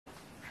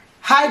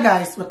Hi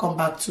guys, welcome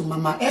back to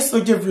Mama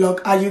SOJ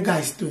vlog. How you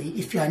guys doing?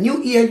 If you are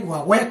new here, you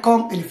are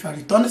welcome, and if you are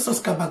returning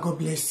subscriber, God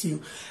bless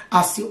you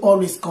as you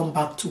always come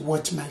back to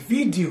watch my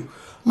video.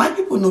 My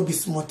people no be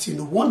smart,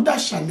 no wonder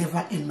shall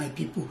never end, my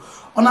people.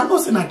 And I know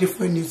saying a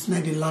different news now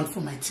they land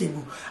for my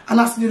table, and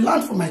as they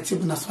land for my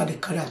table, that's why they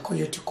carry and call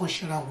you to come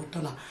share with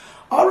honor.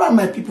 Alright,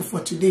 my people, for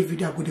today's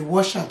video, I'm going to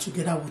watch out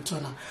together with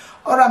honor.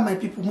 Alright, my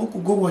people, we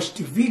could go watch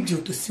the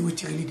video to see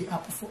what really the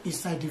apple for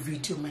inside the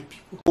video, my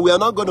people. We are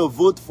not going to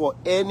vote for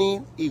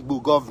any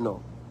Igbo governor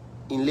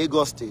in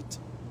Lagos State.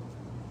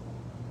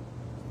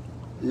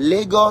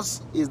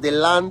 Lagos is the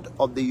land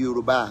of the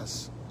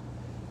Yorubas.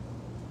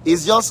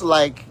 It's just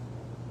like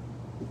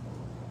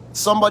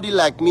somebody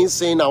like me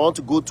saying I want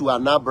to go to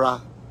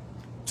Anambra,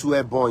 to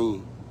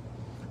Ebonyi,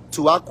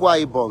 to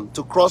Akwa Ibom,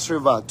 to Cross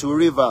River, to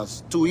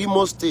Rivers, to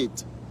Imo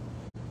State,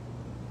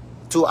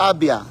 to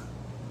Abia,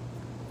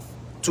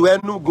 to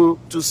Enugu,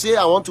 to say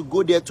I want to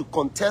go there to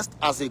contest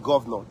as a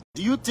governor.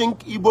 Do you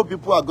think Igbo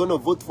people are going to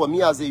vote for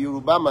me as a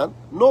Yoruba man?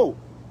 No.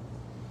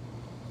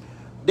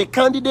 The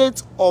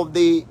candidate of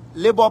the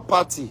Labour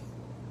Party,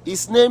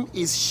 his name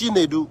is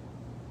Shinedu.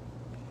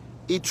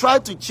 He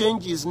tried to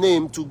change his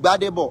name to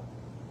Gbadebo.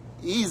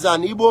 He is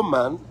an Igbo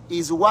man.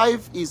 His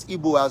wife is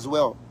Igbo as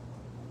well.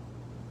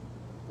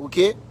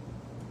 Okay?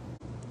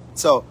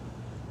 So,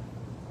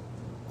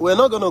 we're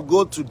not going to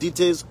go to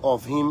details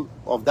of him,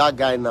 of that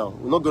guy now.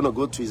 We're not going to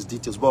go to his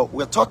details. But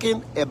we're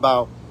talking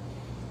about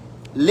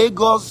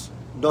Lagos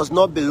does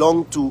not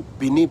belong to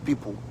Benin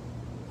people.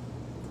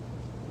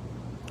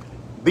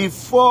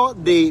 Before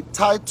the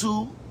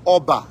title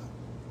Oba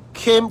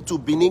came to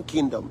Benin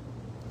Kingdom,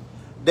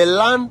 the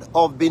land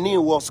of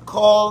Benin was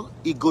called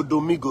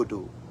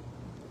Igodomigodo.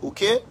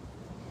 Okay?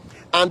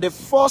 And the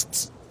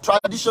first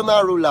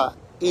traditional ruler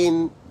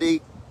in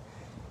the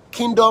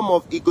kingdom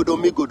of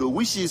Igodomigodo,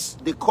 which is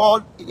they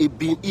called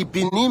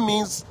Ibini,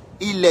 means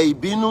Ile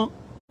Ibinu.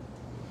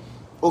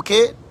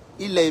 Okay?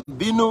 Ile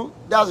Ibinu.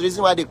 That's the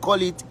reason why they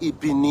call it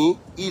Ibini,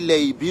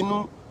 Ile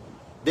Ibinu.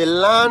 The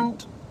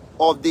land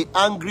of the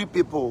angry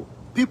people.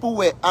 People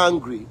were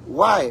angry.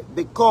 Why?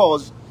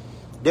 Because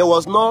there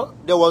was no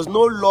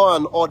law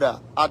and order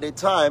at the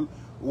time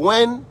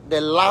when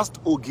the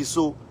last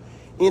Ogiso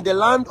in the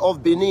land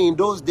of Benin in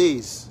those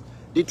days.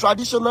 The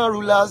traditional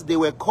rulers, they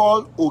were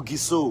called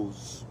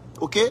Ogisos.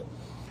 Okay?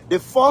 The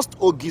first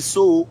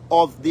Ogiso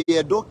of the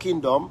Edo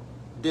Kingdom,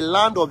 the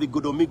land of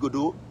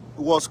Igodomigodo,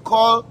 was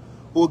called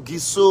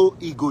Ogiso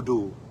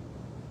Igodo.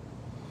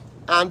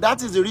 And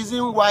that is the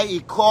reason why he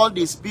called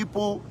his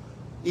people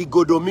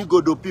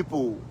Igodomigodo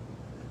people.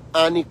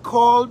 And he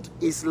called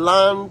his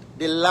land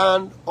the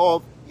land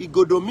of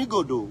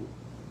Igodomigodo.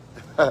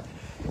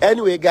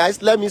 Anyway,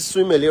 guys, let me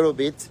swim a little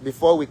bit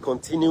before we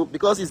continue,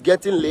 because it's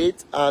getting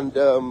late and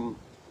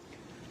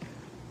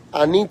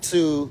I need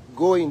to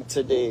go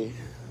into the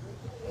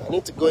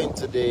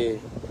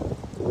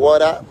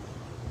water.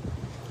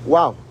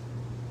 Wow,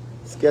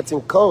 it's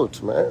getting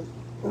cold, man.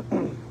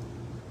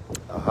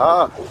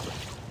 Aha.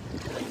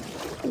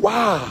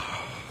 Wow.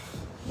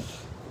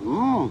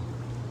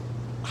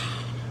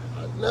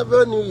 I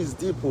never knew it's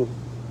deep.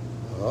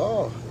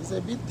 Oh, it's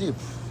a bit deep.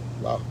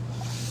 Wow.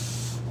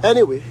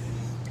 Anyway,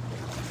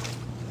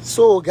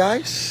 so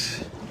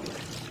guys,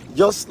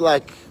 just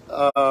like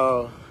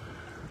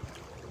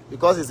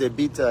because it's a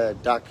bit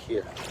dark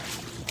here,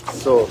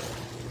 so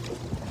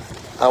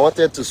I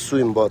wanted to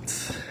swim,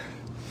 but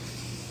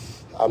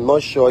I'm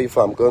not sure if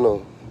I'm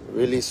gonna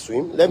really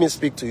swim. Let me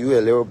speak to you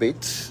a little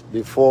bit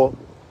before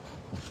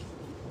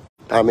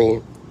all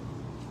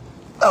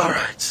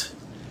right.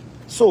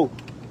 So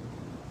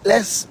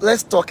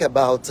let's talk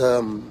about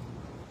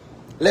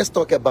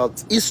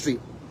history.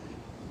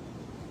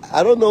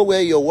 I don't know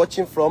where you're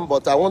watching from,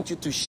 but I want you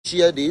to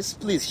share this.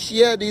 Please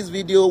share this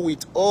video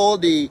with all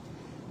the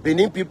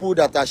Benin people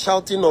that are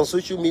shouting on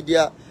social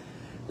media.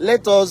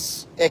 Let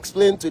us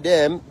explain to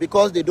them,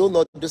 because they don't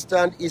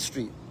understand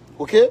history.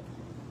 Okay?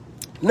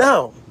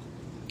 Now,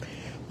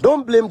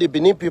 don't blame the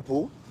Benin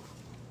people.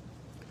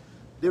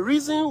 The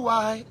reason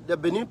why the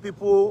Benin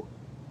people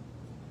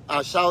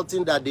are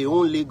shouting that they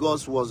own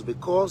Lagos was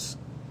because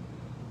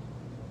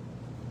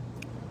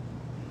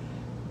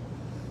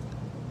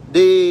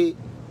the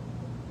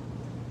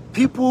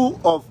people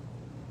of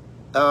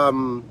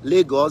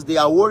Lagos, they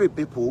are worried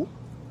people.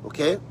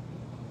 Okay?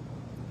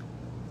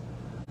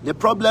 The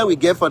problem we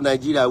get for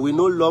Nigeria, we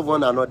don't love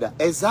one another.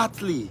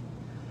 Exactly.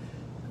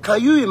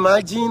 Can you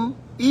imagine,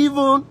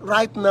 even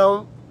right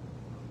now,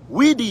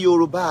 we the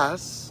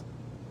Yorubas,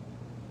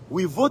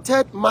 we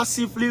voted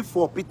massively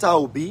for Peter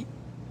Obi,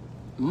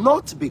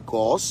 not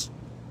because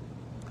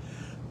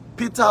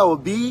Peter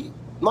Obi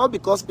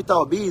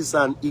is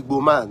an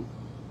Igbo man.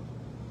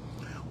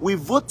 We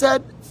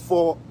voted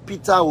for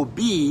Peter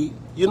Obi.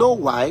 You know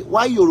why?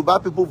 Why Yoruba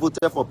people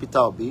voted for Peter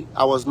Obi?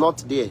 I was not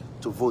there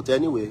to vote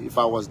anyway. If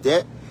I was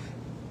there,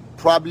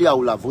 probably I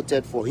would have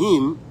voted for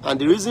him. And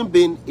the reason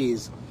being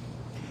is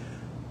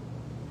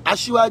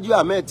Asiwaju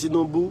Ahmed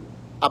Tinubu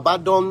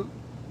abandoned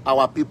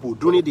our people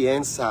during the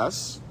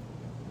EndSARS.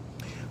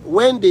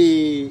 When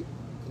the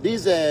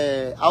This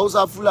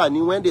Hausa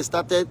Fulani, when they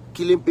started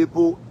killing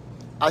people,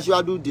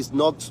 Ashwaju did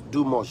not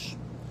do much.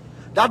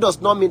 That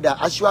does not mean that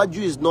Ashwaju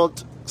is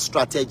not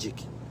strategic.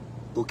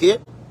 Okay?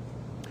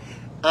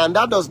 And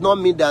that does not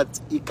mean that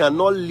he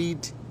cannot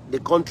lead the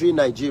country,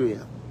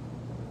 Nigeria.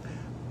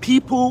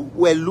 People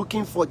were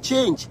looking for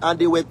change, and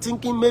they were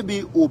thinking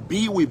maybe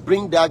Obi will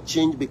bring that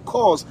change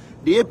because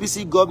the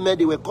APC government,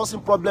 they were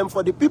causing problems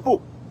for the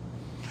people.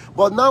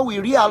 But now we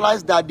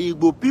realize that the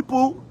Igbo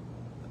people,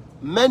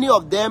 many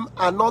of them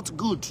are not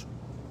good.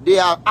 They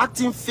are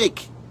acting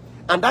fake.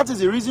 And that is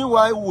the reason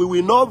why we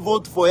will not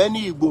vote for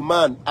any Igbo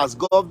man as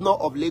governor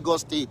of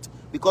Lagos State,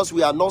 because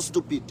we are not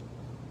stupid.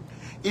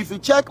 If you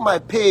check my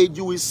page,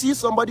 you will see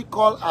somebody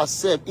called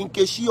herself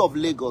Nkechi of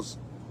Lagos.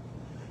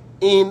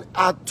 In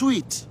a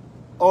tweet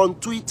on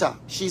Twitter,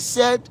 she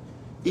said,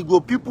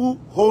 Igbo people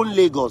own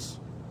Lagos.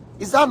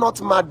 Is that not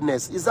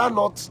madness? Is that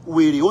not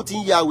weary?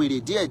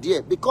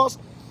 Dear? Because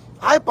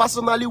I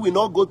personally will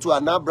not go to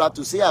Anambra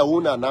to say I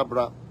own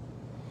Anambra.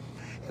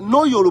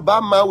 No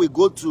Yoruba man will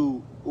go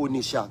to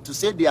Onitsha to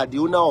say they are the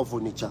owner of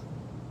Onitsha.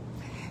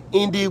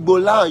 In the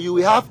Igbo land, you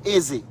will have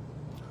Eze,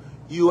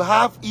 you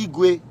have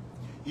Igwe,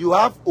 you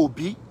have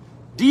Obi.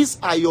 These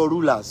are your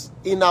rulers.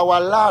 In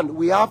our land,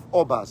 we have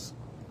Obas.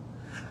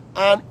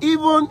 And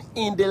even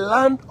in the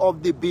land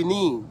of the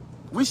Benin,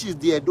 which is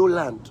the Edo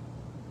land,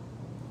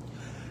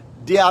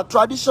 their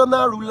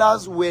traditional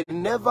rulers were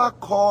never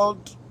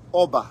called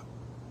Oba.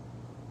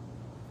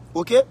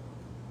 Okay?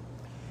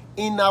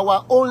 In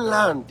our own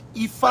land,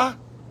 Ifa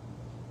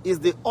is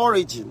the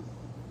origin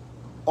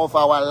of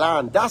our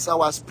land. That's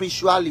our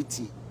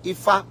spirituality.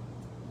 Ifa.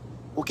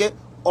 Okay?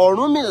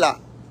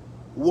 Orunmila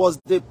was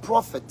the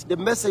prophet, the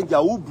messenger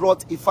who brought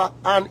Ifa.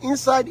 And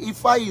inside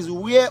Ifa is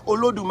where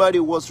Olodumare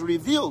was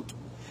revealed.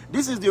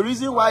 This is the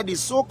reason why the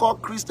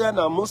so-called Christian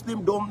and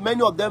Muslim,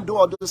 many of them don't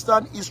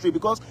understand history,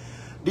 because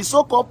the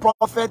so-called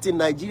prophets in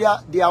Nigeria,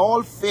 they are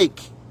all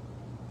fake.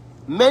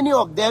 Many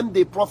of them,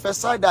 they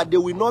prophesy that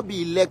there will not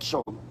be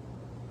election.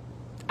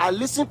 I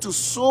listened to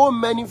so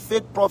many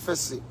fake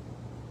prophecy.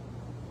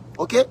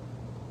 Okay?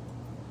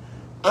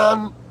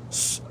 And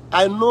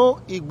I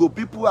know Igbo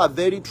people are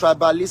very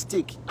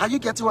tribalistic. Are you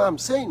getting what I'm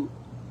saying?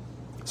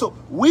 So,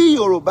 we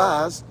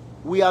Yorubas,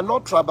 we are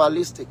not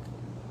tribalistic.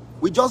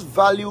 We just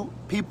value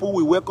people,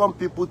 we welcome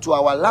people to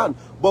our land.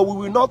 But we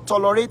will not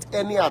tolerate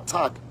any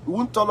attack. We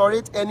won't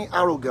tolerate any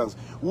arrogance.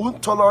 We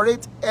won't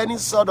tolerate any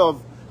sort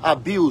of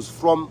abuse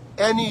from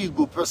any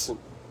Igbo person.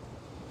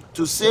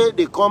 To say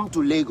they come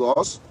to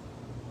Lagos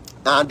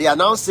and they are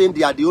now saying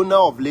they are the owner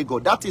of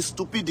Lagos. That is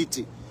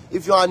stupidity.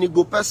 If you are an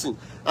Igbo person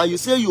and you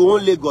say you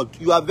own Lagos,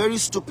 you are very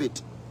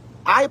stupid.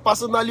 I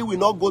personally will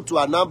not go to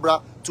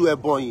Anambra, to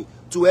Ebonyi,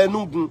 to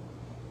Enugu.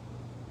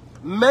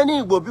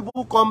 Many Igbo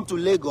people come to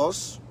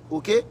Lagos,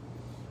 okay?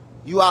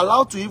 You are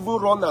allowed to even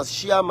run as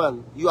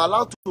chairman. You are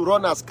allowed to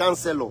run as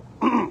councillor.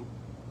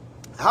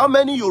 How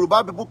many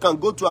Yoruba people can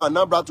go to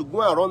Anambra to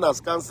go and run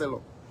as councillor?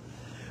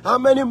 How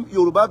many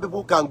Yoruba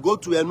people can go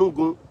to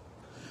Enugu,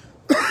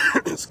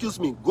 excuse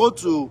me, go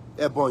to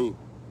Ebonyi,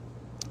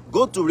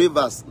 go to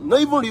Rivers?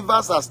 Not even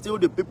Rivers are still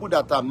the people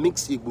that are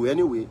mixed Igbo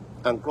anyway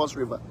and cross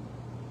river.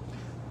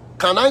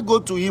 Can I go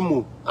to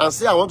Imo and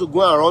say I want to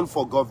go and run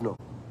for governor?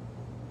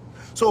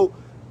 So,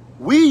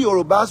 we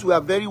Yorubas, we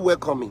are very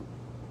welcoming.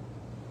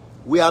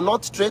 We are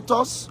not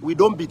traitors. We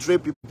don't betray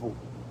people.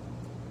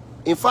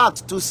 In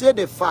fact, to say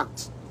the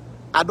fact,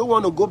 I don't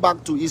want to go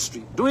back to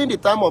history. During the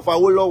time of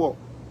Awolowo,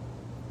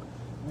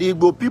 the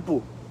Igbo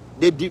people,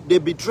 they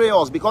betray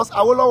us because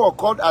Awolowo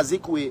called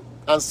Azikwe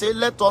and said,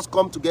 let us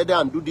come together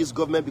and do this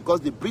government because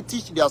the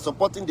British, they are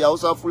supporting the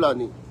Hausa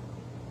Fulani.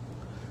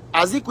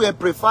 Azikwe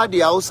preferred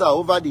the Hausa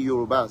over the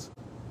Yorubas.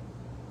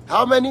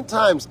 How many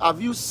times have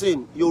you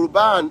seen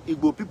Yoruba and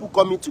Igbo people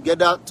coming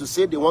together to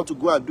say they want to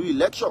go and do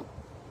election?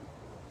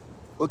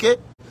 Okay?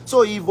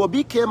 So if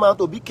Obi came out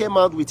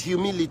with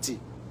humility.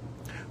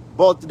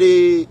 But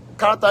the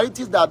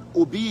characteristics that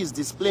Obi is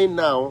displaying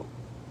now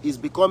is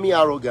becoming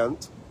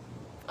arrogant.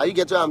 Are you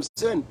getting what I'm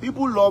saying?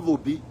 People love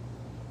Obi.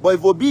 But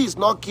if Obi is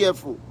not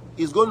careful,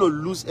 he's going to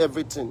lose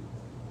everything.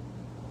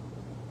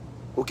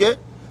 Okay?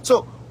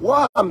 So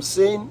what I'm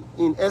saying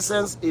in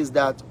essence is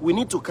that we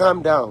need to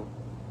calm down.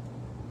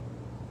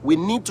 We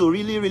need to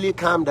really, really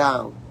calm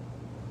down.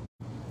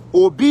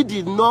 Obi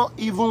did not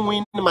even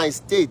win my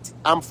state.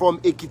 I'm from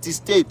Ekiti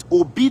State.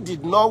 Obi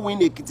did not win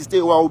Ekiti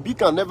State. Well, Obi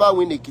can never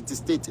win Ekiti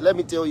State. Let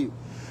me tell you.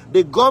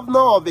 The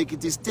governor of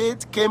Ekiti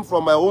State came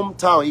from my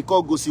hometown. He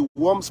called Gosi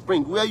Warm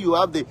Spring, where you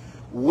have the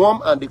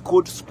warm and the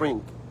cold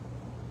spring.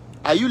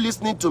 Are you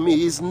listening to me?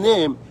 His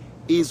name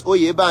is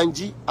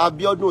Oyebanji.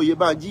 Abiodun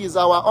Oyebanji is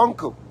our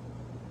uncle.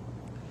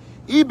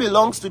 He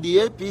belongs to the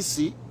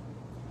APC.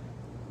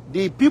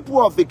 The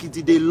people of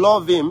Ekiti, they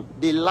love him.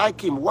 They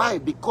like him. Why?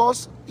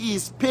 Because he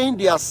is paying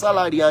their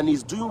salary and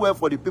he's doing well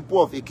for the people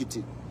of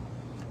Ekiti.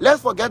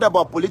 Let's forget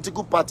about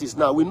political parties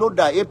now. We know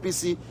that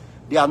APC,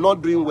 they are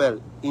not doing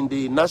well in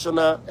the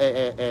national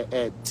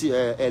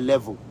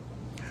level.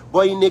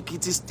 But in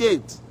Ekiti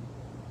State,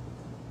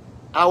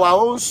 our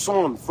own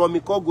son from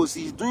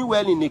Ikogosi is doing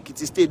well in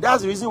Ekiti State.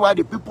 That's the reason why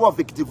the people of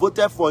Ekiti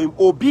voted for him.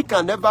 Obi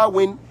can never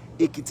win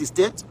Ekiti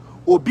State.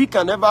 Obi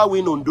can never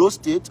win Ondo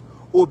State.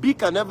 Obi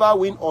can never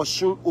win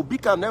Osun. Obi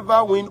can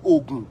never win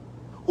Ogun.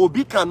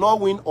 Obi cannot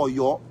win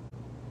Oyo.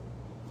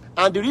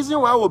 And the reason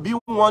why Obi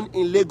won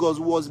in Lagos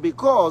was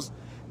because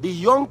the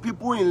young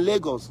people in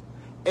Lagos,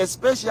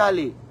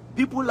 especially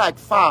people like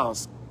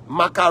Fars,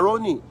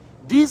 Macaroni,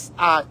 these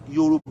are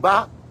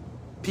Yoruba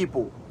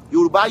people,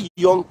 Yoruba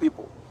young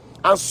people.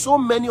 And so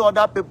many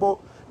other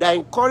people that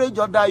encourage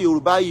other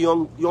Yoruba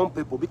young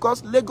people,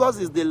 because Lagos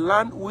is the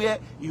land where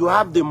you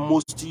have the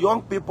most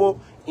young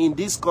people in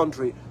this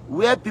country,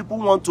 where people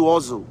want to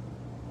hustle.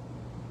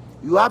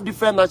 You have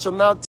different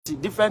nationalities,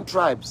 different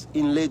tribes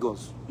in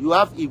Lagos. You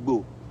have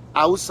Igbo,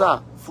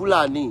 Hausa,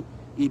 Fulani,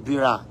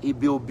 Ibira,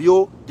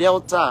 Ibiobio,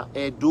 Delta,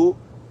 Edo.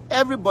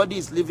 Everybody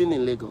is living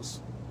in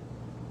Lagos.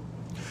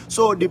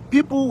 So the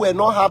people were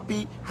not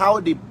happy how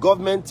the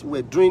government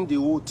were doing the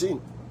whole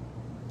thing.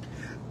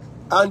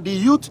 And the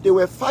youth, they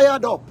were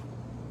fired up.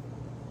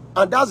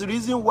 And that's the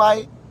reason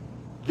why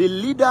the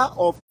leader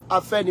of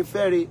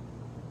Afenifere,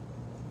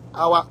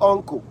 our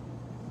uncle,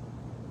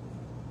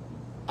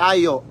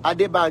 Ayo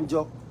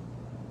Adebanjo,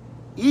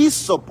 he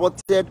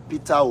supported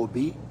Peter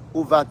Obi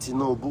over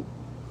Tinubu.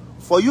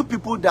 For you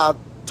people that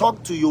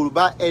talk to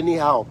Yoruba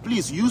anyhow,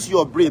 please use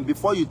your brain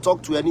before you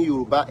talk to any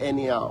Yoruba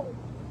anyhow.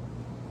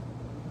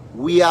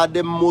 We are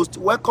the most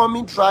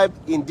welcoming tribe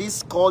in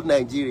this called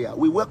Nigeria.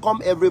 We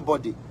welcome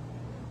everybody.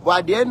 But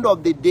at the end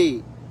of the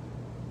day,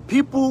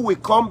 people will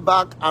come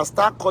back and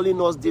start calling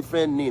us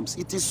different names.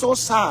 It is so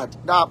sad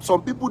that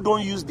some people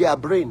don't use their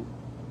brain.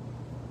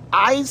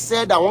 I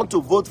said I want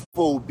to vote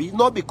for Obi,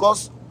 not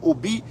because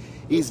Obi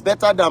is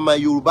better than my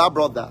Yoruba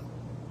brother.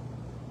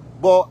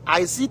 But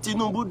I see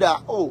Tinubu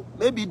that, oh,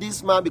 maybe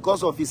this man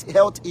because of his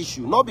health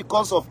issue, not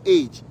because of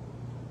age.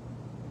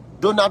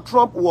 Donald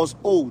Trump was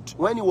old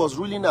when he was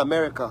ruling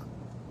America.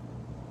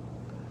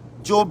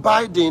 Joe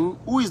Biden,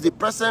 who is the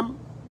present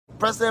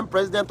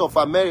president of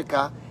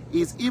America,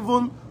 is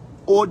even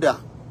older.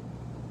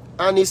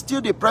 And he's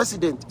still the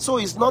president. So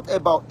it's not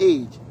about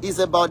age. It's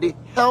about the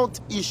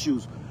health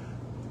issues.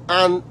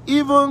 And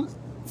even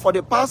for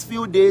the past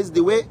few days,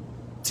 the way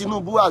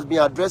Tinubu has been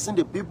addressing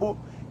the people,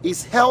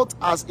 his health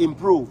has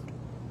improved.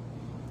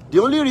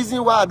 The only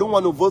reason why I don't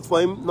want to vote for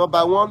him,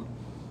 number one,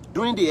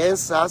 during the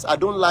NSAS, I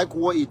don't like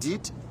what he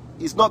did.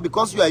 It's not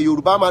because you are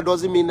Yoruba man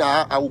doesn't mean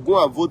I will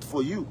go and vote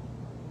for you.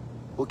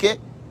 Okay?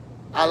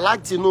 I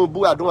like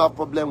Tinubu, I don't have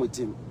problem with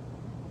him.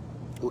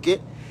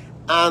 Okay?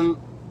 And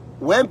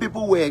when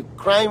people were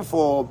crying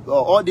for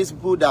all these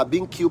people that are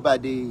being killed by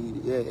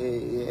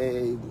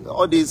the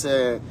all these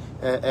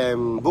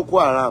Boko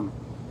Haram,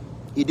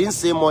 he didn't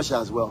say much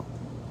as well.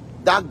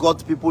 That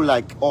got people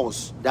like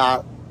us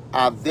that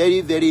are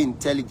very, very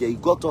intelligent. He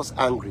got us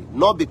angry.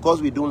 Not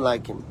because we don't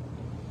like him.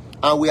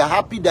 And we are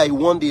happy that he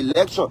won the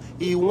election.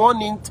 He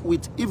won it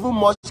with even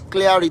much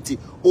clarity.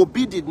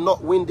 Obi did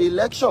not win the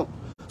election.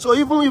 So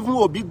even if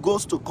Obi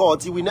goes to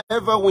court, he will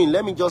never win.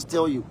 Let me just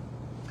tell you.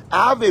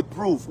 I have a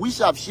proof,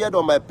 which I've shared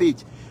on my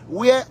page,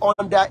 where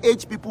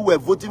underage people were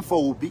voting for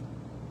Obi.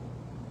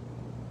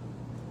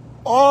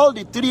 All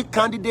the three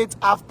candidates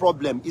have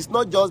problems. It's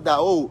not just that,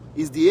 oh,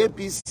 it's the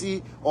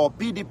APC or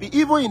PDP.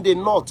 Even in the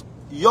north,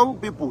 young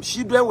people,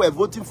 children were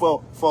voting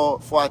for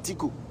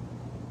Atiku.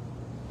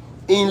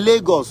 In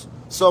Lagos,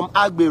 some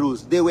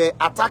Agberos, they were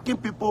attacking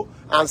people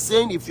and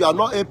saying, if you are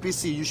not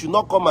APC, you should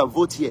not come and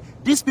vote here.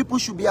 These people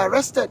should be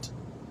arrested.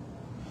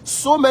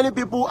 So many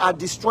people are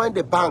destroying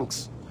the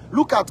banks.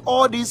 Look at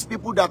all these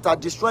people that are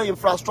destroying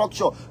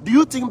infrastructure. Do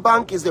you think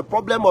bank is the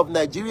problem of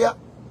Nigeria?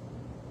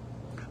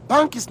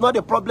 Bank is not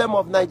the problem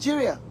of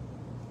Nigeria.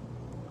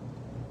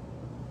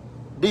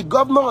 The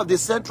governor of the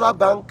central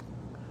bank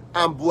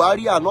and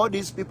Buhari and all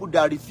these people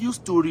that refuse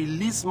to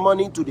release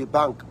money to the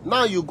bank.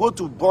 Now you go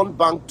to bond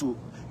bank too.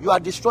 You are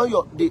destroying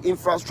the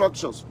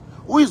infrastructures.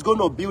 Who is going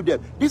to build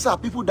them? These are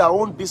people that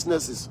own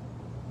businesses.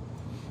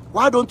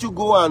 Why don't you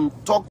go and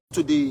talk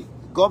to the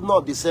governor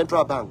of the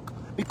central bank?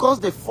 Because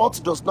the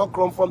fault does not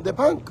come from the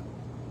bank.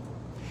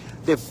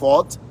 The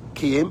fault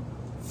came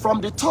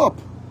from the top.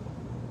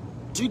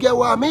 Do you get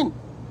what I mean?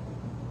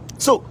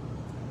 So,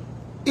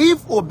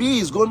 if Obi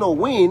is going to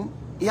win,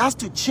 he has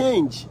to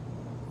change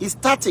his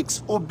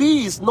tactics.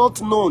 Obi is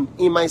not known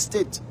in my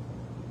state.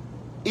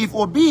 If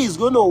Obi is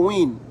going to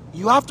win,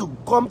 you have to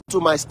come to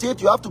my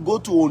state. You have to go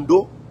to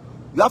Ondo.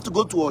 You have to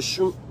go to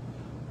Osun.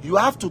 You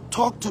have to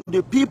talk to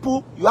the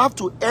people. You have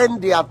to earn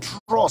their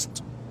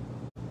trust.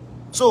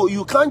 So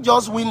you can't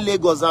just win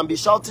Lagos and be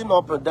shouting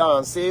up and down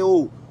and say,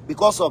 oh,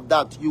 because of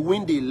that, you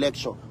win the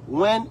election.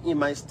 When in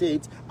my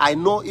state, I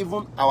know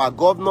even our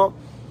governor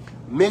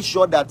made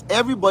sure that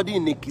everybody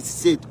in the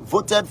state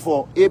voted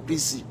for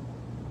APC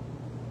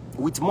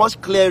with much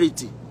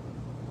clarity.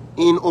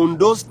 In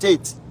Ondo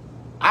State,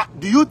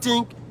 do you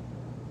think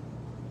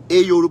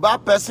a Yoruba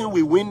person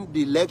will win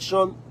the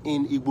election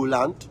in Igbo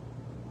land?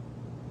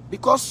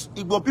 Because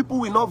Igbo people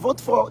will not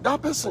vote for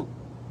that person.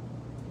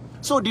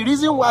 So the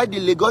reason why the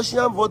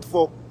Lagosian vote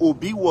for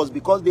Obi was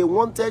because they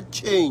wanted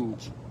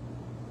change.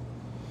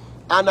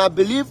 And I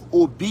believe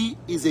Obi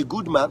is a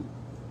good man.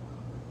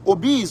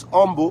 Obi is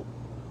humble.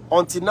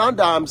 Until now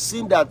that I'm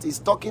seeing that he's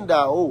talking that,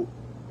 oh,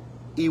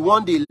 he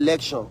won the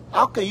election.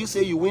 How can you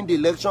say you win the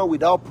election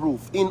without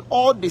proof? In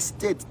all the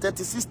states,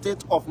 36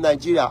 states of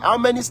Nigeria, how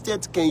many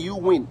states can you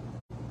win?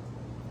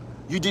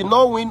 You did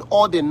not win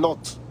all the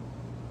north.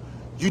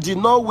 You did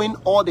not win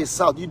all the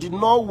south. You did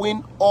not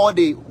win all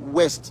the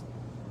west.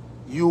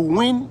 You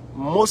win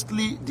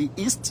mostly the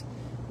east.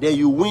 Then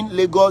you win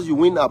Lagos, you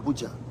win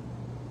Abuja.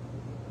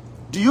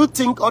 Do you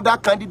think other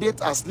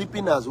candidates are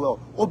sleeping as well?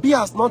 Obi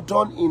has not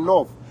done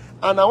enough.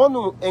 And I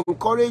want to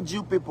encourage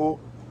you people,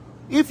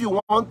 if you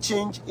want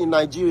change in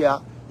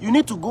Nigeria, you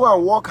need to go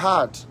and work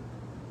hard.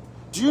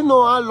 Do you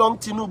know how long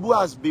Tinubu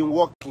has been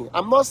working?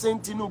 I'm not saying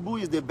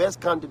Tinubu is the best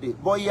candidate,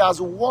 but he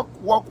has worked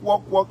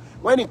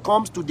when it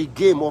comes to the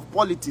game of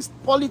politics.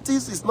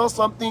 Politics is not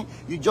something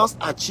you just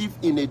achieve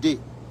in a day.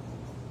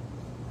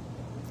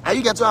 Are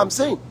you getting what I'm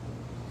saying?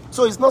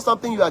 So it's not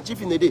something you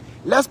achieve in a day.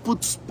 Let's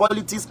put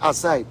politics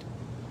aside.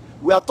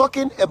 We are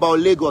talking about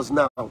Lagos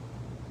now.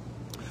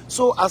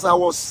 So as I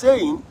was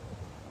saying,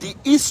 the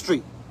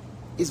history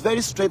is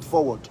very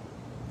straightforward.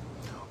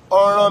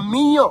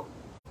 Oromiyan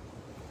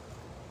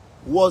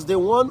was the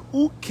one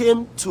who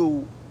came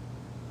to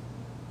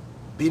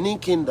Benin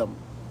Kingdom.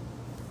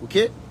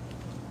 Okay?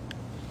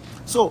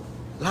 So,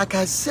 like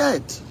I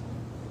said,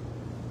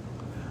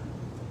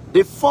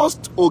 the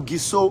first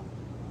Ogiso,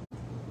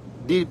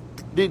 the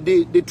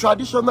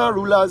traditional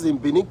rulers in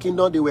Benin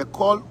Kingdom, they were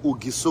called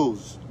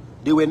Ogisos.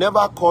 They were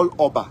never called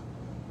Oba.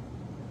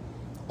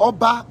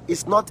 Oba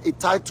is not a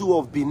title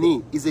of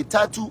Benin. It's a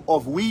title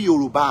of we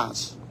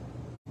Yorubas.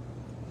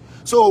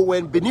 So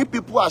when Benin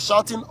people are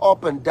shouting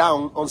up and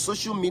down on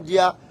social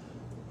media,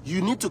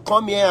 you need to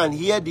come here and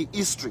hear the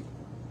history.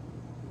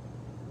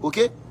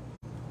 Okay?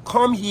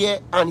 Come here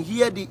and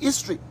hear the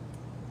history.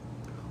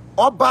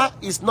 Oba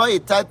is not a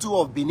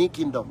title of Benin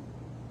Kingdom.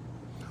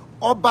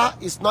 Oba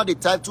is not a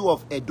title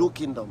of Edo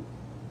Kingdom.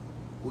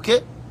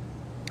 Okay?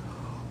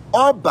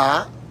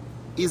 Oba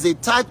is a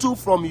title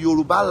from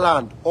Yoruba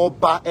land.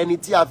 Oba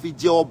eniti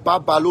afije Oba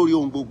balori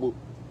ongbogbo.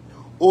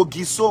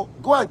 Ogiso,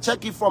 go and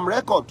check it from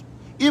record.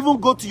 Even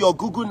go to your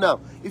Google now.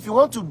 If you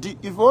want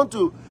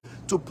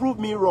to prove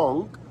me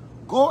wrong,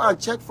 go and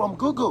check from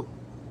Google.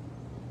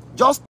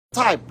 Just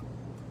type,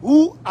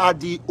 who are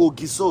the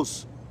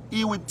Ogisos?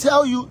 He will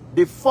tell you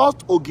the first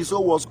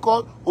Ogiso was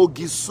called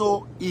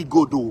Ogiso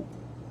Igodo.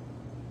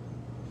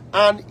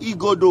 And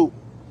Igodo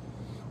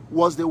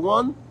was the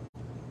one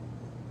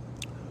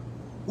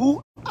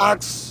who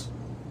asked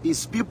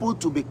his people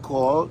to be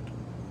called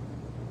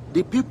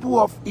the people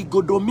of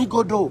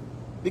Igodomigodo,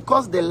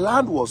 because the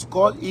land was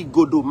called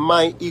Igodo.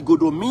 My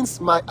Igodo means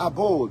my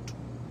abode.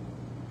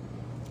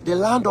 The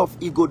land of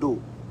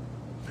Igodo.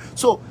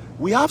 So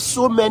we have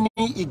so many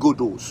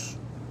Igodos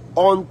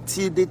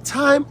until the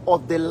time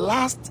of the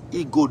last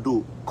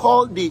Igodo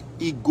called the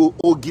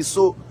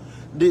Ogiso.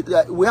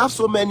 We have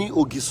so many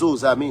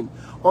Ogisos, I mean,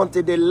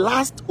 until the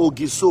last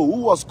Ogiso,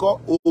 who was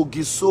called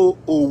Ogiso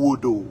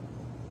Owodo.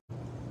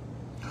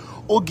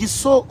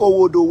 Ogiso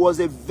Owodo was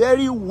a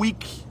very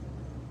weak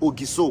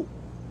Ogiso.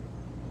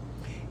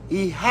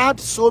 He had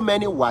so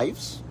many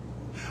wives,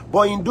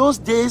 but in those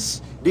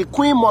days, the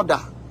Queen Mother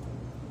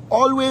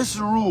always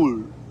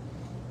ruled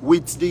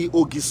with the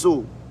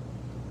Ogiso.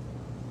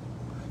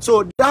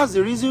 So that's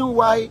the reason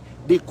why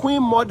the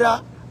Queen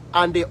Mother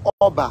and the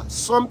Oba,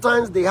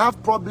 sometimes they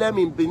have problem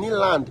in Benin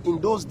land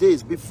in those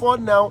days. Before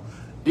now,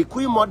 the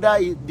Queen Mother,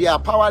 they are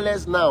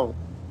powerless now.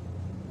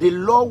 The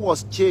law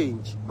was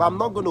changed, but I'm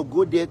not going to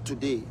go there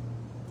today.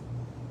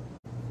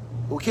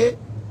 Okay?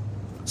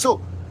 So,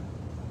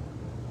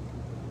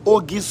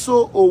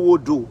 Ogiso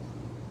Owodo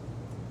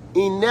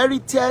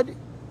inherited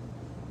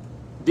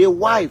the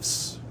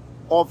wives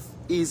of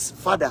his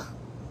father.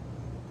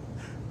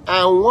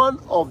 And one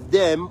of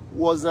them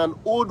was an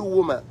old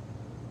woman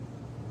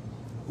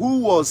who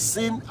was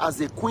seen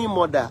as a queen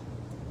mother,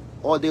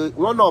 or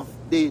one of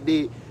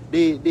the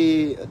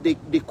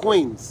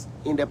queens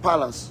in the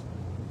palace.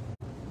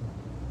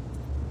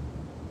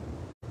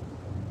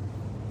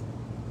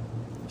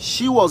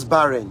 She was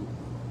barren.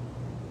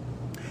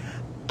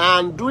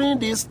 And during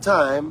this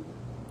time,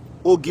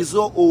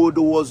 Ogiso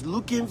Owodo was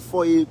looking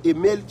for a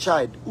male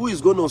child who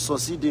is going to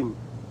succeed him.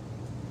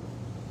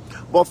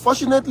 But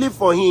fortunately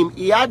for him,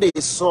 he had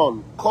a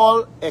son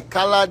called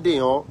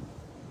Ekaladeon.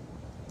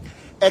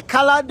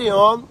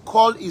 Ekaladeon,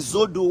 called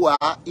Izodua,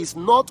 is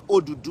not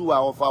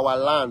Odudua of our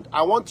land.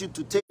 I want you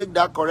to take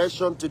that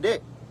correction today.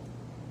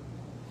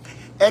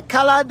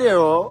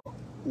 Ekaladeon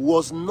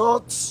was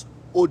not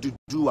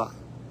Odudua.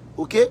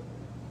 Okay?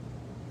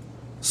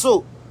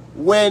 So,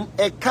 when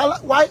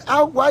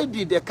why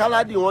did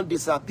Ekaladeon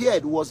disappear?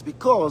 It was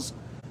because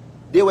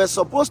they were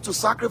supposed to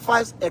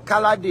sacrifice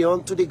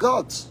Ekaladeon to the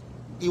gods.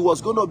 He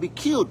was going to be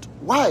killed.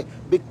 Why?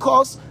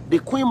 Because the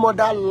Queen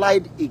Mother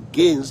lied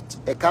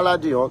against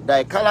Ekaladeon.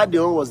 That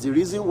Ekaladeon was the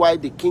reason why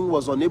the king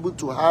was unable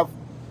to have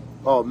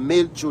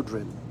male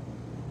children.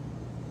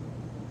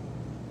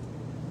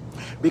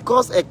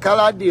 Because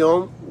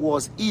Ekaladion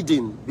was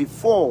hidden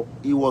before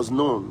he was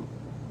known.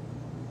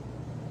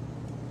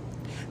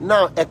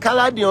 Now,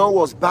 Ekaladion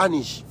was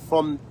banished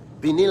from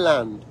Benin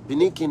land,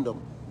 Benin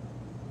kingdom.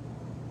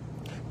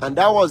 And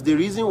that was the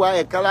reason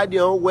why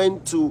Ekaladion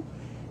went to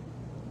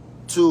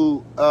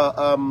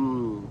a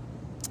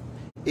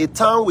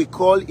town we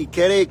call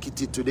Ikere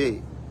Ekiti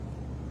today.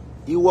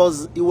 He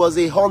was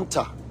a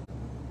hunter.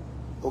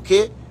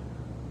 Okay?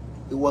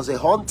 He was a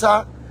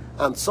hunter,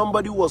 and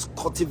somebody was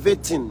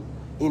cultivating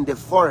in the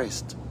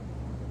forest.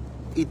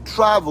 He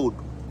traveled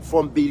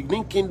from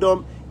Benin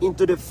kingdom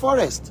into the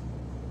forest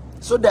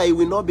so that he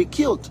will not be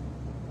killed.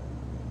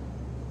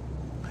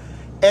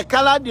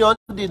 Ekaladion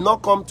did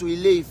not come to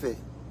Ile-Ife.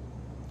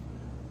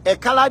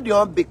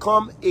 Ekaladion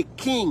became a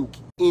king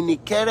in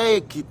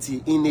Ikere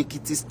Ekiti, in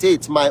Ekiti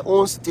state, my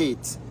own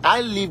state.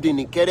 I lived in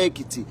Ikere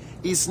Ekiti.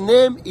 His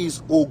name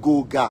is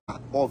Ogoga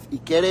of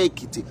Ikere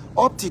Ekiti.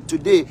 Up to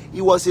today,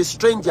 he was a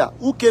stranger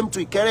who came to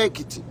Ikere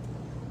Ekiti.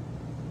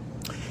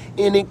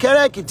 In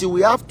Ikere Ekiti,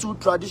 we have two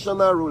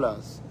traditional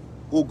rulers,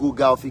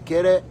 Ogoga of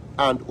Ikere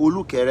and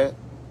Olukere.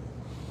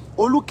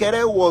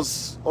 Olukere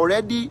was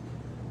already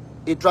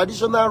a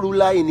traditional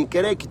ruler in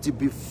Ikere Ekiti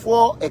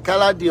before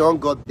Ekaladion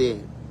got there.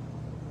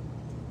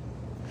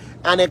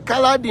 And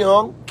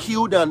Ekaladion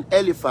killed an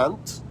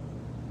elephant,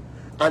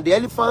 and the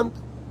elephant,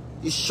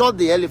 he shot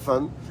the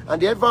elephant,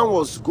 and the elephant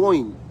was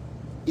going.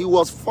 He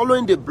was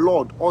following the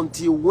blood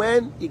until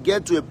when he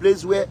get to a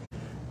place where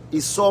he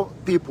saw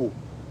people,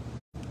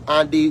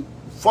 and they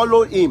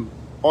followed him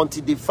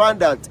until they found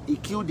that he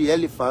killed the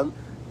elephant.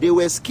 They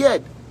were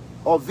scared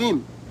of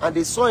him, and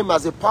they saw him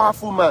as a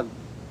powerful man.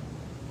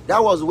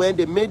 That was when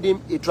they made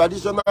him a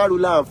traditional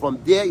ruler, and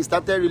from there he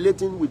started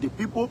relating with the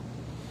people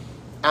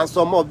and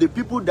some of the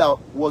people that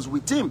was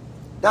with him.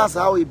 That's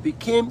how he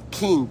became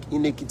king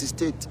in Ekiti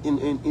state, in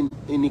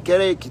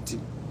Ikere Ekiti.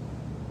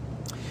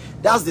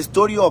 That's the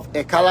story of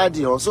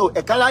Ekaladion. So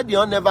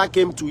Ekaladion never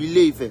came to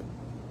Ile-Ife.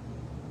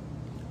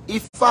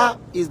 Ifa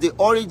is the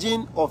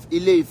origin of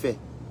Ile-Ife.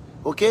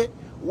 Okay?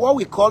 What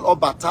we call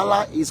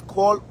Obatala is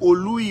called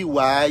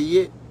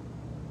Oluiwaye.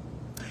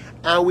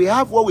 And we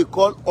have what we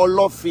call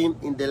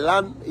Olofin in the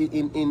land,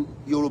 in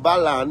Yoruba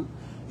land.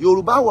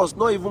 Yoruba was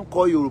not even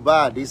called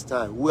Yoruba at this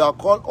time. We are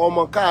called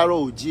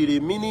Omokaro Ojire,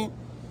 meaning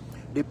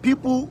the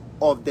people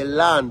of the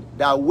land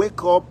that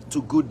wake up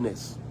to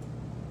goodness.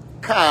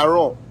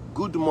 Karo,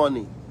 good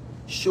morning.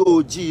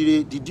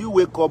 Shojire, did you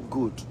wake up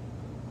good?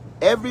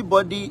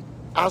 Everybody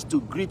has to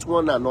greet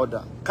one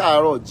another.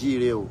 Karo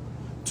Ojire,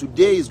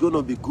 today is going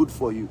to be good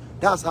for you.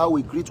 That's how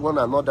we greet one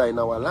another in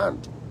our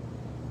land.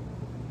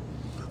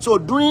 So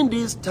during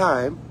this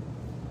time,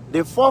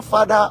 the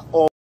forefather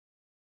of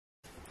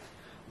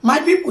my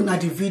people, na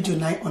the video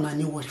now on a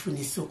new watch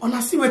finish. So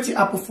on see what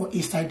happen for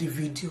inside the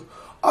video.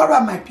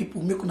 Alright, my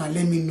people, make una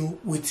let me know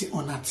what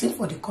on a thing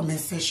for the comment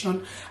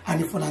section.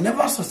 And if una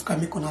never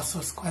subscribe, make una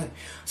subscribe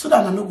so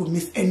that I no go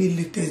miss any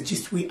latest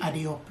gist way I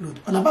dey upload.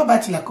 On a bye bye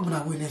till I come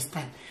on away next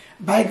time.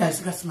 Bye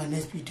guys, that's my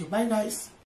next video. Bye guys.